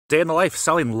Day in the life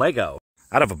selling Lego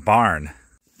out of a barn.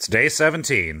 It's day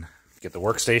 17. Get the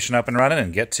workstation up and running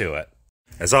and get to it.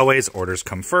 As always, orders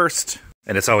come first,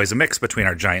 and it's always a mix between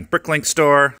our giant Bricklink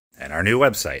store and our new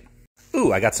website.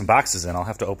 Ooh, I got some boxes in. I'll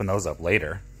have to open those up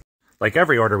later. Like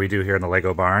every order we do here in the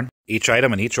Lego barn, each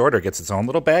item in each order gets its own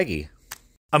little baggie.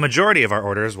 A majority of our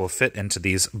orders will fit into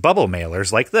these bubble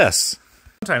mailers like this.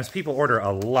 Sometimes people order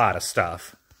a lot of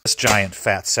stuff. This giant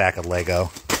fat sack of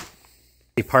Lego.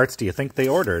 How many parts do you think they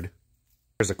ordered?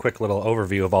 Here's a quick little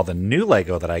overview of all the new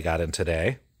Lego that I got in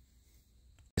today.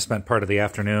 I spent part of the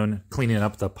afternoon cleaning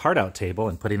up the part out table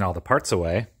and putting all the parts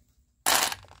away.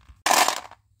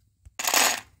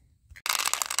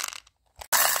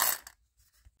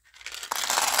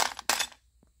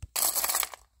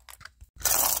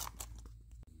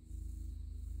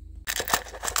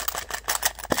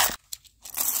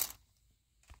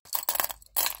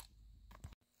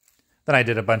 Then I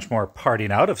did a bunch more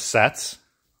parting out of sets.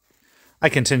 I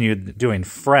continued doing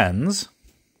Friends.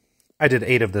 I did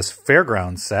 8 of this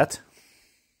Fairground set.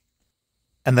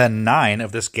 And then 9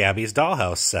 of this Gabby's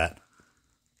Dollhouse set.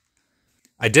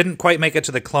 I didn't quite make it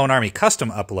to the Clone Army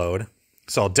custom upload,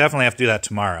 so I'll definitely have to do that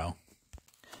tomorrow.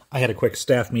 I had a quick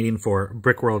staff meeting for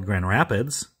Brickworld Grand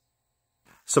Rapids,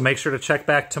 so make sure to check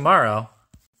back tomorrow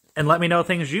and let me know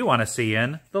things you want to see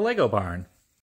in the Lego barn.